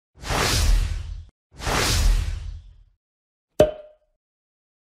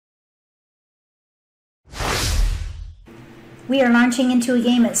We are launching into a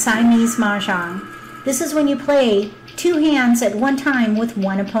game at Siamese Mah Jongg. This is when you play 2 hands at one time with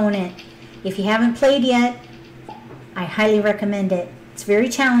one opponent. If you haven't played yet, I highly recommend it. It's very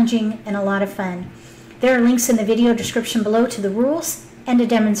challenging and a lot of fun. There are links in the video description below to the rules and a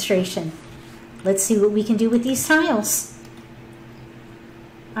demonstration. Let's see what we can do with these tiles.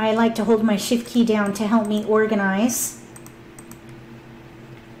 I like to hold my shift key down to help me organize.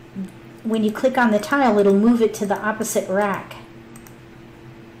 When you click on the tile, it'll move it to the opposite rack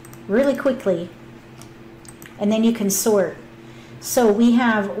really quickly, and then you can sort. So we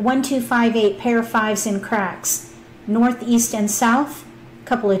have 1, 2, 5, 8 pair of 5s in cracks, north, east, and south, a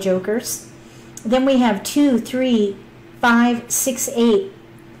couple of jokers. Then we have 2, 3, 5, 6, 8.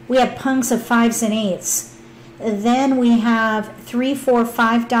 We have pungs of 5s and 8s. Then we have 3, 4,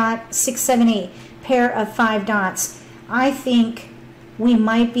 5 dot, 6, 7, 8 pair of 5 dots. I think we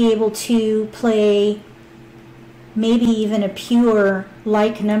might be able to play maybe even a pure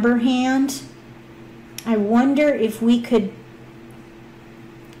like number hand. I wonder if we could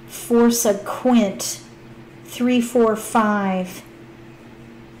force a quint. 3, 4, 5.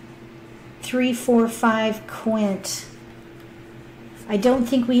 3, 4, 5 quint. I don't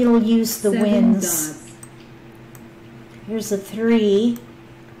think we'll use the winds. Here's a 3.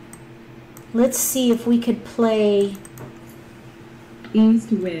 Let's see if we could play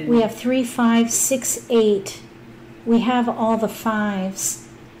east wind. We have 3, 5, 6, 8. We have all the 5s.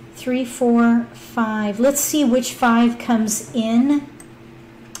 3, 4, 5. Let's see which 5 comes in.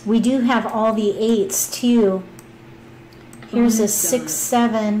 We do have all the 8s too. Here's a 6,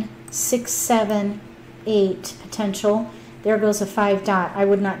 7, 6, 7, 8 potential. There goes a 5 dot. I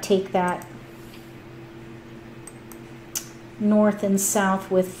would not take that. North and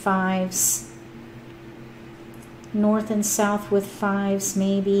south with 5s. North and south with 5s,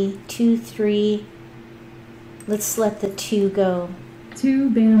 maybe. 2, 3. Let's let the 2 go.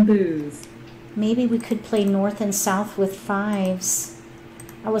 2 bamboos. Maybe we could play north and south with 5s.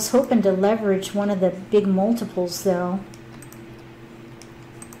 I was hoping to leverage one of the big multiples though.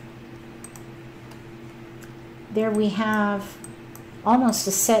 There we have almost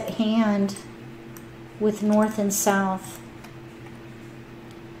a set hand with north and south.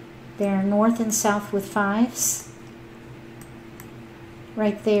 There, north and south with 5s.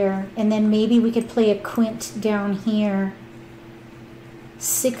 Right there. And then maybe we could play a quint down here.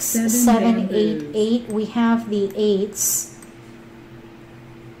 6, 7, 8, 8. We have the 8s.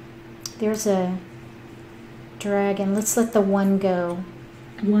 There's a dragon. Let's let the 1 go.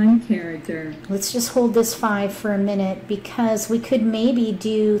 1 character. Let's just hold this 5 for a minute because we could maybe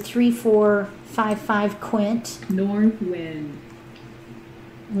do 3, 4, 5, 5 quint. North wind.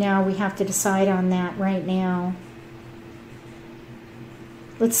 Now we have to decide on that right now.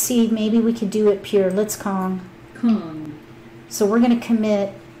 Let's see, maybe we could do it pure. Let's Kong. Kong. So we're going to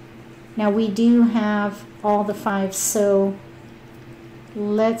commit. Now we do have all the 5s, so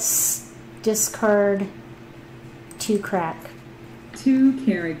let's discard 2 crack. 2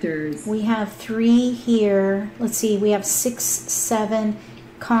 characters. We have 3 here. Let's see, we have 6, 7,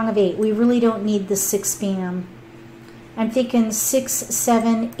 Kong of 8. We really don't need the 6 bam. I'm thinking 6,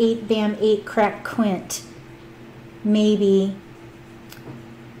 7, 8 bam, 8 crack quint. Maybe.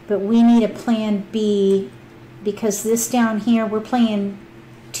 But we need a plan B because this down here, we're playing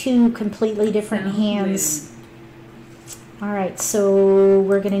 2 completely different hands. All right, so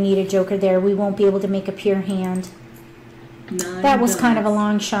we're going to need a joker there. We won't be able to make a pure hand. 9 that was dots. kind of a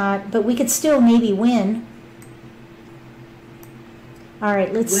long shot, but we could still maybe win. All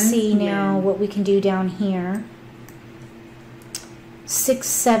right, let's see now what we can do down here. 6,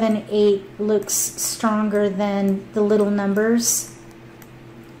 7, 8 looks stronger than the little numbers.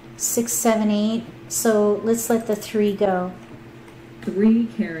 6, 7, 8. So let's let the 3 go. 3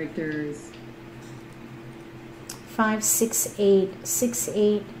 characters. 5, 6, 8. 6,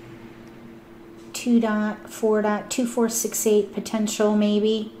 8. 2 dot, 4 dot, 2, 4, 6, 8 potential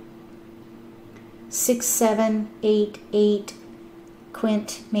maybe. 6, 7, 8, 8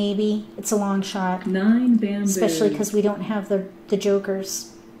 quint maybe. It's a long shot. 9 bamboos. Especially because we don't have the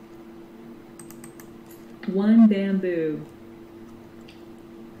jokers. 1 bamboo.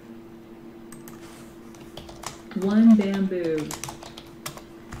 1 bamboo.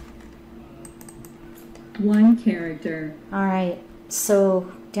 1 character. All right,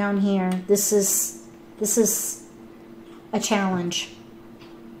 so down here, this is a challenge.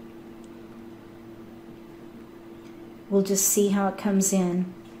 We'll just see how it comes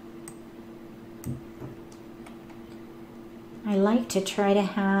in. I like to try to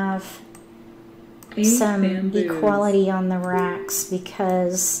have some equality on the racks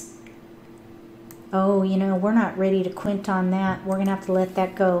because Oh, you know, we're not ready to quint on that. We're going to have to let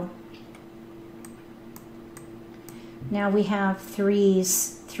that go. Now we have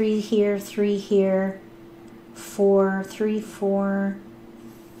threes. 3 here, 3 here, 4, 3, 4,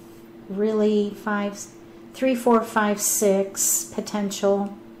 really 5, 3, 4, 5, 6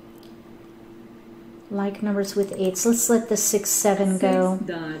 potential. Like numbers with 8s. Let's let the 6, 7 go. 6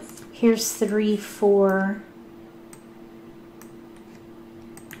 dots. Here's 3, 4.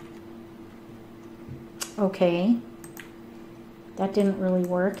 Okay. That didn't really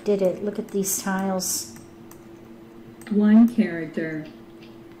work, did it? Look at these tiles. 1 character.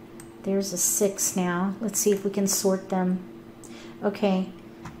 There's a 6 now. Let's see if we can sort them. Okay.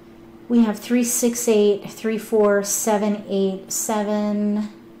 We have 3, 6, 8, 3, 4, 7, 8, 7.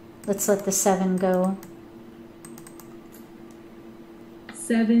 Let's let the 7 go.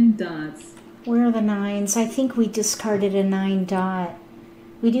 7 dots. Where are the 9s? I think we discarded a 9 dot.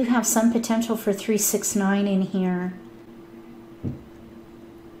 We do have some potential for 3, 6, 9 in here.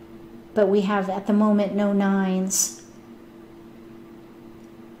 But we have, at the moment, no 9s.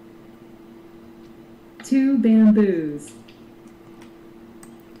 2 bamboos.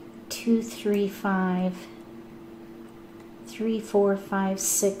 2, 3, 5. 3, 4, 5,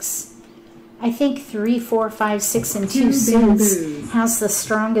 6. I think 3, 4, 5, 6, and 2 suits has the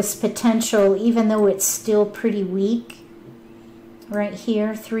strongest potential, even though it's still pretty weak. Right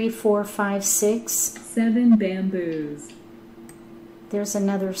here, 3, 4, 5, 6. 7 bamboos. There's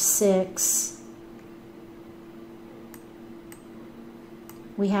another 6.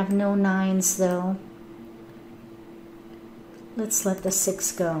 We have no 9s though. Let's let the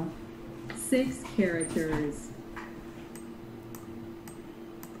 6 go. 6 characters.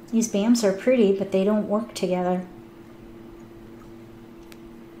 These BAMs are pretty, but they don't work together.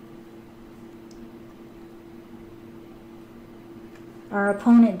 Our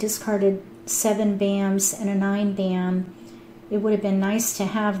opponent discarded 7 BAMs and a 9 BAM. It would have been nice to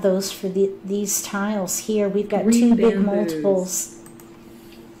have those for these tiles here. We've got 2 big multiples.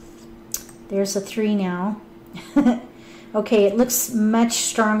 There's a 3 now. Okay, it looks much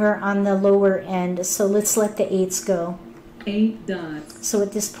stronger on the lower end, so let's let the 8s go. 8 dots. So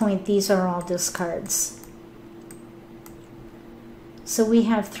at this point, these are all discards. So we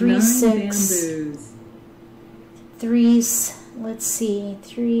have 3, 9 6, bamboos. 3s. Let's see,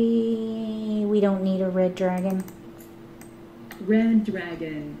 3. We don't need a red dragon. Red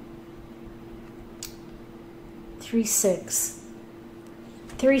dragon. 3, 6.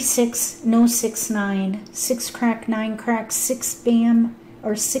 3, 6, no 6, 9. 6 crack, 9 crack, 6 BAM,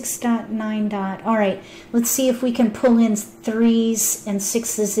 or 6 dot, 9 dot. All right, let's see if we can pull in 3s and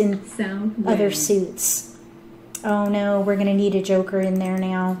 6s in South other wind. suits. Oh no, we're going to need a joker in there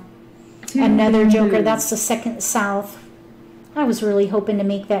now. 2 Another bamboos. joker, that's the second south. I was really hoping to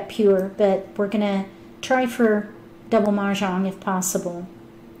make that pure, but we're going to try for double Mah Jongg if possible.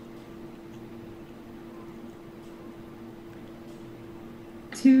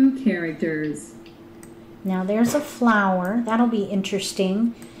 Two characters. Now there's a flower. That'll be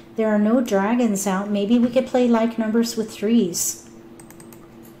interesting. There are no dragons out. Maybe we could play like numbers with 3s.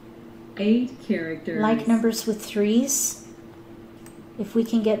 8 characters. Like numbers with 3s. If we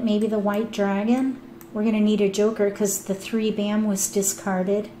can get maybe the white dragon. We're going to need a joker because the 3 BAM was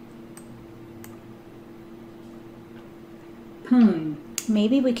discarded. Pung.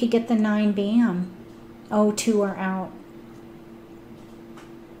 Maybe we could get the 9 BAM. Oh, 2 are out.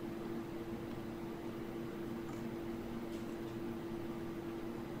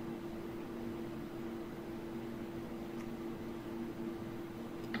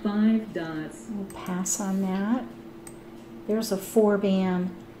 Five dots. We'll pass on that. There's a 4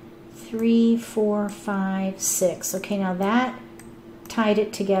 BAM. 3, 4, 5, 6. Okay, now that tied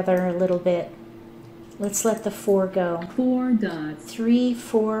it together a little bit. Let's let the 4 go. 4 dots. 3,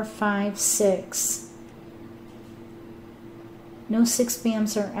 4, 5, 6. No 6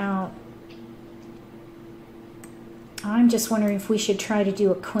 BAMs are out. I'm just wondering if we should try to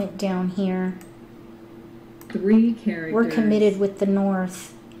do a quint down here. 3 characters. We're committed with the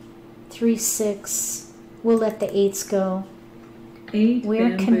north. 3, 6. We'll let the 8s go. 8 We're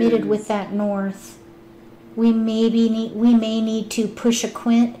bamboos. committed with that north. We may need to push a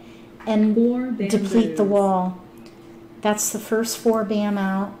quint and 4 bamboos. deplete the wall. That's the first 4 BAM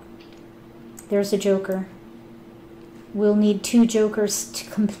out. There's a joker. We'll need 2 jokers to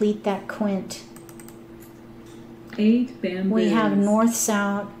complete that quint. 8 bamboos. We have norths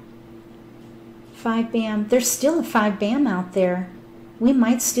out. 5 BAM. There's still a 5 BAM out there. We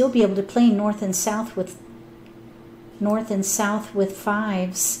might still be able to play north and south with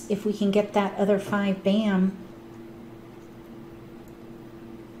 5s if we can get that other 5 BAM.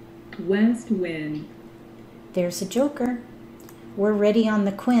 West wind. There's a joker. We're ready on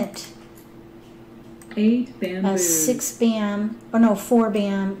the quint. 8 bamboos. 6 bam. Oh no, 4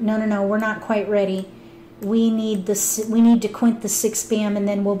 bam. No, we're not quite ready. We need to quint the 6 bam, and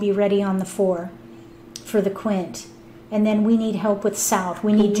then we'll be ready on the 4 for the quint. And then we need help with south.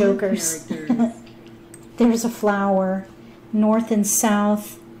 We need 4 jokers. characters. There's a flower. North and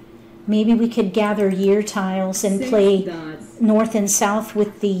south. Maybe we could gather year tiles and 6 play dots. north and south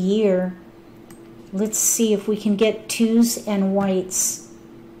with the year. Let's see if we can get 2s and whites.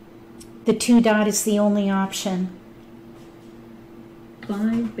 The 2 dot is the only option.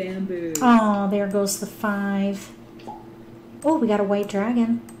 5 bamboos. Oh, there goes the 5. Oh, we got a white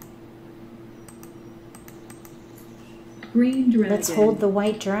dragon. Green dragon. Let's hold the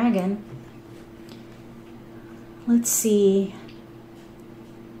white dragon. Let's see.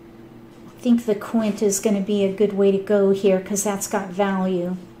 I think the quint is going to be a good way to go here because that's got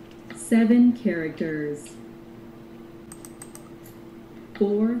value. 7 characters.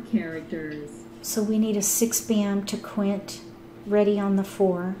 4 characters. So we need a 6 bam to quint, ready on the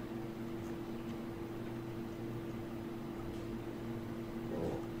 4.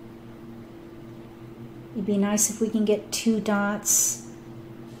 It'd be nice if we can get 2 dots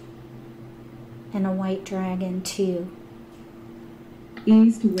and a white dragon too.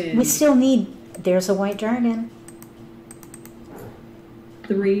 East wind. We still need, there's a white dragon.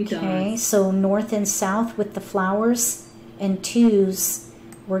 3 Okay, dots. so north and south with the flowers and 2s.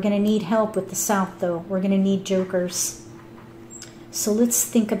 We're going to need help with the south though. We're going to need jokers. So let's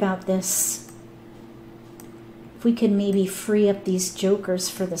think about this. If we could maybe free up these jokers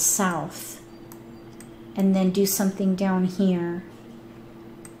for the south and then do something down here.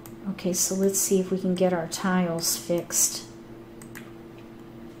 Okay, so let's see if we can get our tiles fixed.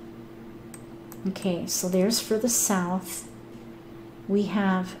 Okay, so there's for the south. We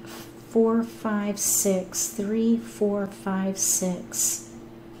have 4, 5, 6, 3, 4, 5, 6.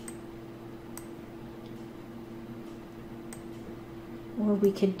 Or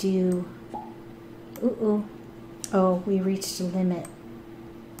we could do, oh, we reached a limit.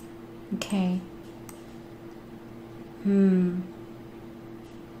 Okay. The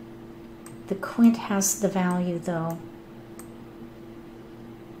quint has the value though.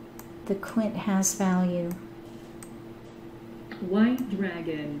 The quint has value. White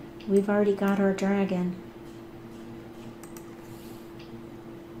dragon. We've already got our dragon.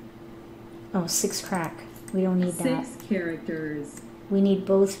 Oh, 6 crack. We don't need that. 6 characters. We need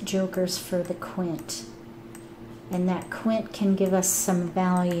both jokers for the quint. And that quint can give us some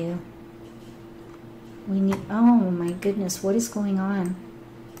value. We need, oh my goodness, what is going on?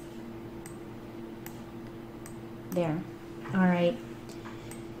 There. All right.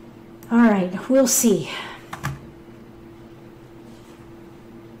 All right, we'll see.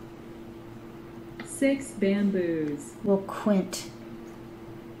 6 bamboos. We'll quint.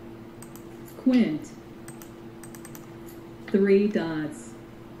 Quint. 3 dots.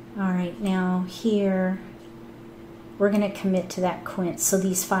 All right, now here, we're going to commit to that quint. So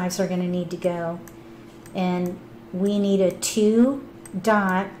these 5s are going to need to go. And we need a 2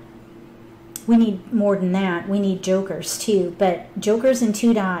 dot. We need more than that. We need jokers too. But jokers and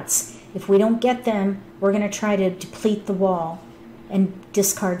 2 dots, if we don't get them, we're going to try to deplete the wall and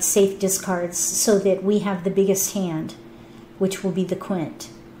discard safe discards so that we have the biggest hand, which will be the quint.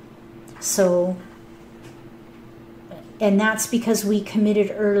 So, and that's because we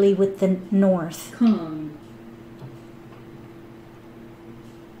committed early with the north. Kong.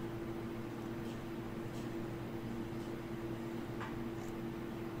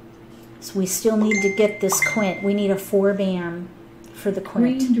 So we still need to get this quint. We need a 4 bam for the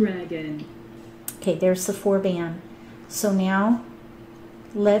quint. Green dragon. Okay, there's the 4 bam. So now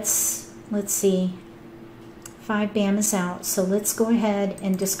let's see. 5 bam is out. So let's go ahead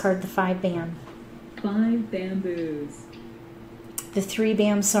and discard the 5 bam. 5 bamboos. The 3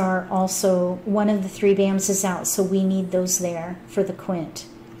 bams are also, one of the 3 bams is out, so we need those there for the quint.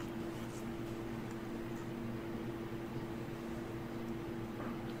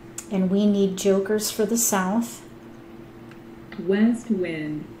 And we need jokers for the south. West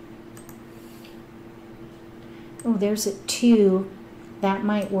wind. Oh, there's a 2. That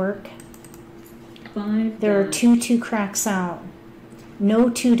might work. 5 There are dots. 2 cracks out. No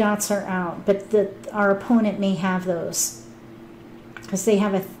 2 dots are out, but our opponent may have those because they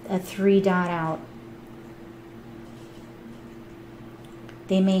have a 3 dot out.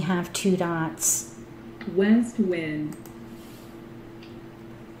 They may have 2 dots. West wind.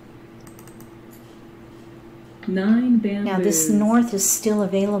 9 bamboos. Now this north is still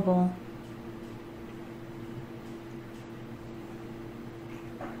available.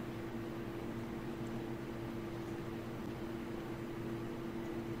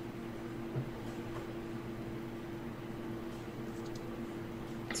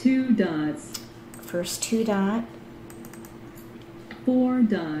 2 dots, First 2 dot, 4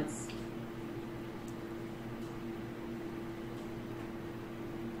 dots,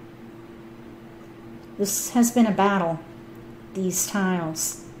 this has been a battle, these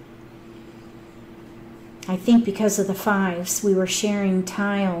tiles. I think because of the 5s, we were sharing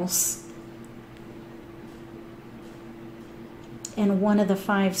tiles, and one of the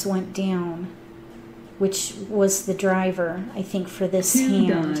 5s went down, which was the driver, I think, for this 2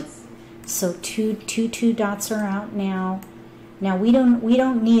 hand. dots, So two dots are out now. Now we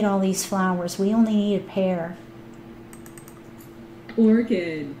don't need all these flowers. We only need a pair.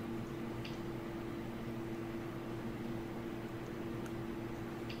 orchid,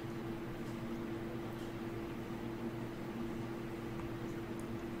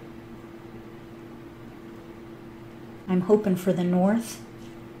 I'm hoping for the north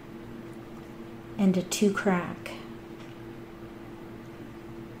and a 2 crack.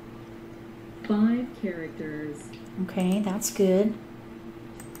 5 characters, Okay, that's good.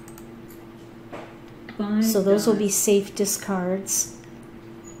 5 So those will be dots, safe discards.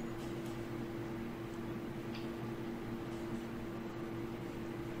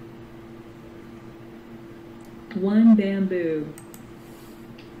 one bamboo,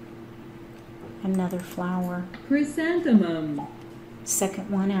 Another flower. chrysanthemum,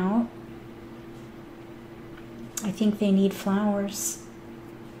 Second one out. I think they need flowers.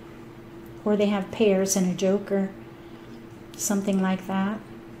 Or they have pairs and a joker. Something like that.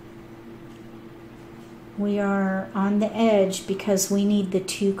 We are on the edge because we need the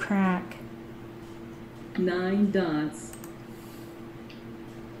 2 crack. 9 dots,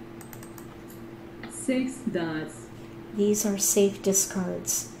 6 dots, These are safe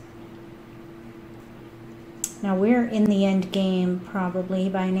discards. Now we're in the end game probably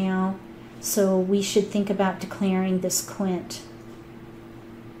by now, so we should think about declaring this quint.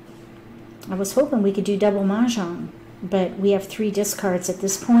 I was hoping we could do double Mah Jongg, but we have 3 discards at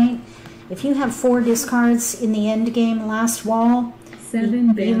this point. If you have 4 discards in the end game last wall, 7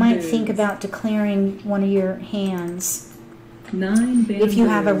 bamboos, you might think about declaring one of your hands. 9 bamboos, If you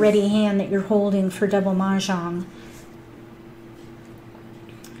have a ready hand that you're holding for double Mah Jongg,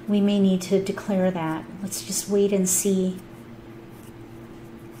 we may need to declare that. Let's just wait and see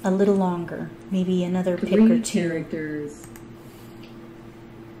a little longer. Maybe another pick 3 or 2. characters,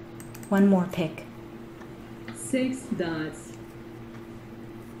 One more pick. 6 dots,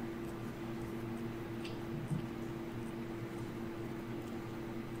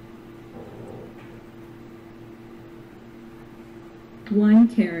 one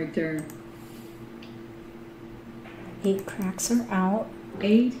character, 8 cracks are out.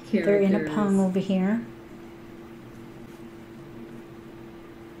 8 characters, They're in a pung over here.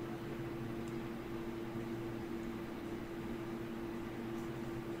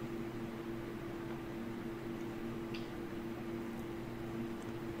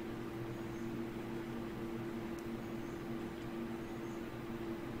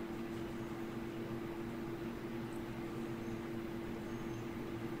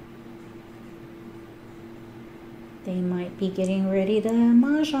 They might be getting ready to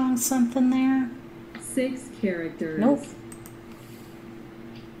Mah Jongg something there. 6 characters, Nope.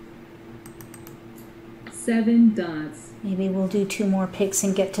 7 dots, Maybe we'll do 2 more picks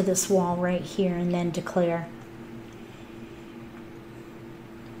and get to this wall right here and then declare.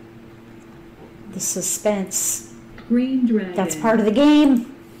 The suspense. green dragon, That's part of the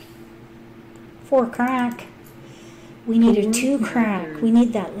game. 4 crack. We need a 4 2 crack. characters. We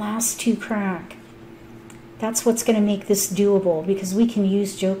need that last 2 crack. That's what's going to make this doable because we can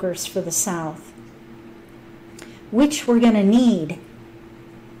use jokers for the south, which we're going to need.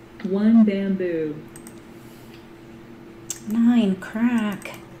 1 bamboo, 9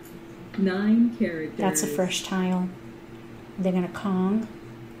 crack. 9 characters, That's a fresh tile. They're going to Kong.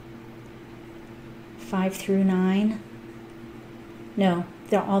 5 through 9. No,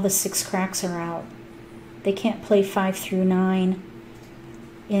 all the 6 cracks are out. They can't play 5 through 9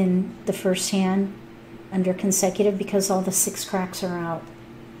 in the first hand under consecutive because all the 6 cracks are out.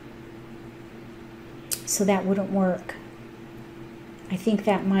 So that wouldn't work. I think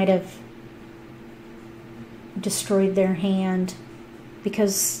that might have destroyed their hand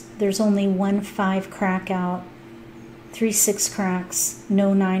because there's only 1 5 crack out, 3 6 cracks,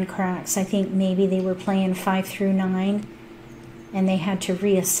 no 9 cracks. I think maybe they were playing 5 through 9 and they had to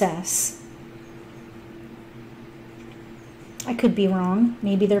reassess. I could be wrong.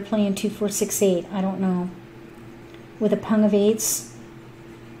 Maybe they're playing 2 4 6 8. I don't know. With a pung of 8s,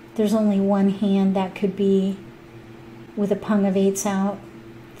 there's only 1 hand that could be with a pung of 8s out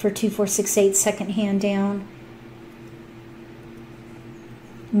for 2 4 6 8 second hand down.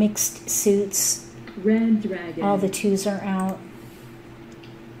 mixed suits. Red dragon. All the 2s are out.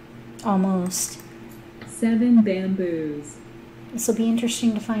 Almost. 7 bamboos. This will be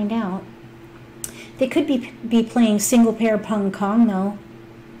interesting to find out. They could be playing single pair pung kong though,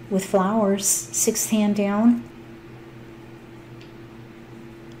 with flowers. 6th hand down.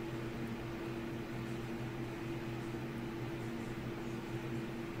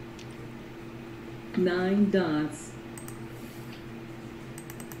 Nine dots.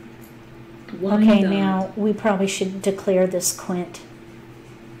 1 Okay, dot. now we probably should declare this quint.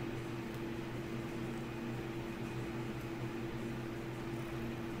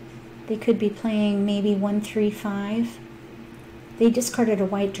 They could be playing maybe 1, 3, 5. They discarded a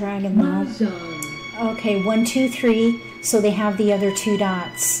white dragon Mah though. Jongg. Okay, 1, 2, 3. So they have the other 2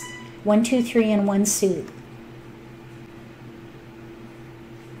 dots. 1, 2, 3, and 1 suit.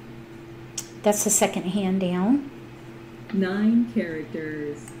 That's the 2nd hand down. 9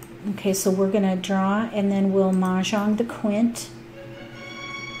 characters. Okay, so we're going to draw and then we'll Mah Jongg the quint.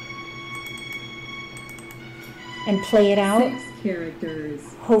 And play it out. 6 characters.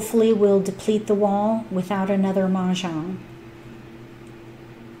 Hopefully we'll deplete the wall without another Mah Jongg.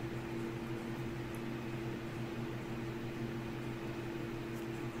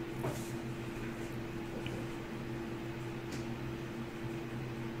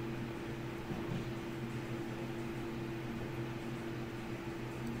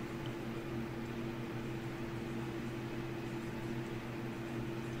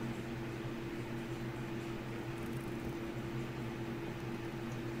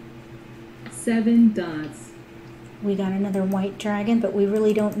 Seven dots. We got another white dragon, but we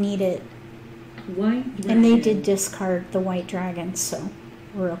really don't need it. White dragon. And they did discard the white dragon, so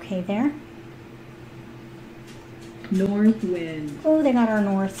we're okay there. North wind. Oh, they got our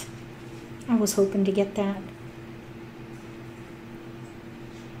north. I was hoping to get that.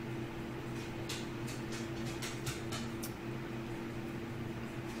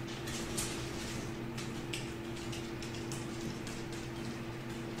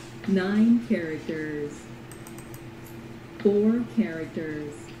 Nine characters. 4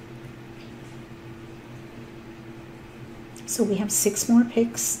 characters. So we have 6 more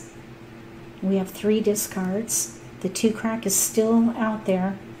picks. We have 3 discards. The 2 crack is still out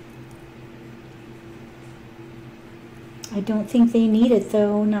there. I don't think they need it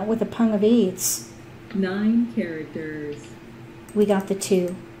though, not with a pung of 8s. 9 characters. We got the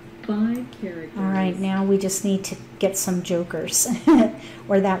 2. 5 characters. All right, now we just need to get some jokers.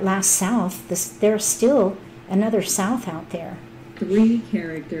 Or that last south. There's still another south out there. 3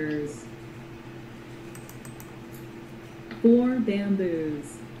 characters. 4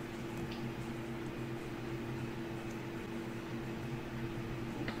 bamboos.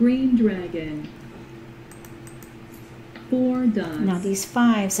 Green dragon. 4 dots. Now these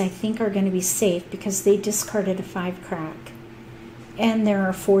 5s I think are going to be safe because they discarded a 5 crack. And there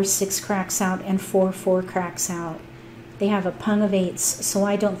are 4 6 cracks out and 4 4 cracks out. They have a pung of 8s, so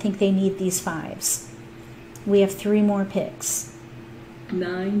I don't think they need these 5s. We have 3 more picks.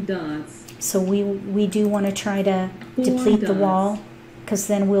 9 dots. So we do want to try to 4 deplete the dots. wall, because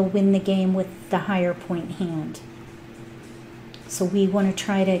then we'll win the game with the higher point hand. So we want to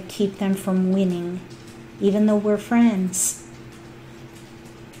try to keep them from winning, even though we're friends.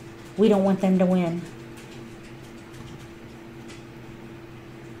 We don't want them to win.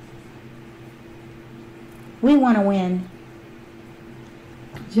 We want to win.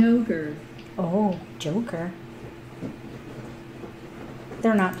 Joker. Oh, Joker.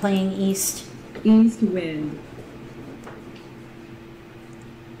 They're not playing East. East wind.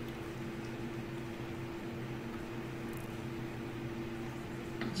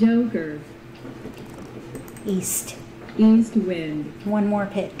 Joker. East. East wind. 1 more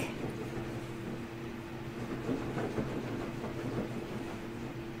pick.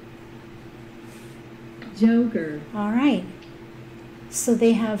 Joker. All right. So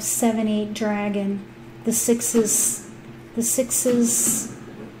they have 7 8 dragon. The 6s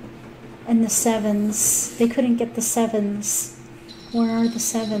and the 7s. They couldn't get the 7s. Where are the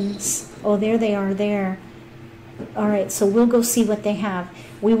 7s? Oh, there they are there. All right, so we'll go see what they have.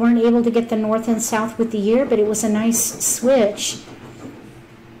 We weren't able to get the north and south with the year, but it was a nice switch.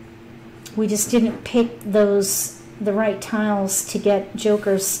 We just didn't pick the right tiles to get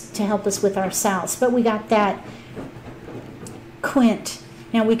jokers to help us with our souths, but we got that quint.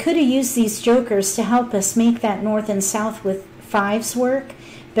 Now we could have used these jokers to help us make that north and south with 5s work,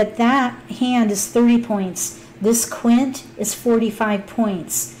 but that hand is 30 points. This quint is 45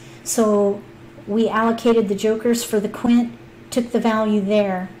 points. So we allocated the jokers for the quint, took the value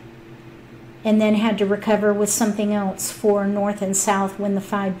there. and then had to recover with something else for north and south when the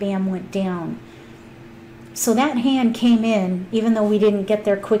 5 bam went down. So that hand came in, even though we didn't get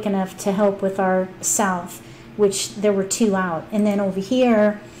there quick enough to help with our south, which there were 2 out. And then over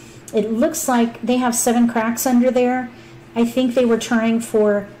here, it looks like they have 7 cracks under there. I think they were trying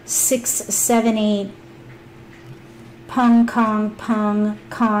for 6, 7, 8, pung,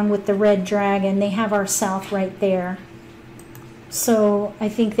 kong with the red dragon. They have our south right there. So I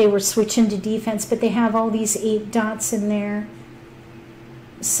think they were switching to defense, but they have all these 8 dots in there.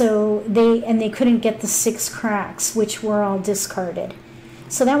 So they couldn't get the 6 cracks, which were all discarded.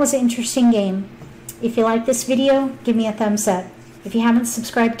 So that was an interesting game. If you like this video, give me a thumbs up. If you haven't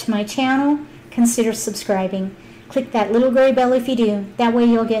subscribed to my channel, consider subscribing. Click that little gray bell if you do. That way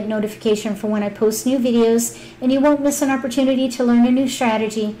you'll get notification for when I post new videos, and you won't miss an opportunity to learn a new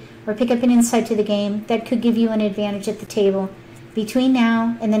strategy or pick up an insight to the game that could give you an advantage at the table. Between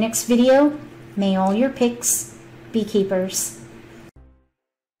now and the next video, may all your picks be keepers.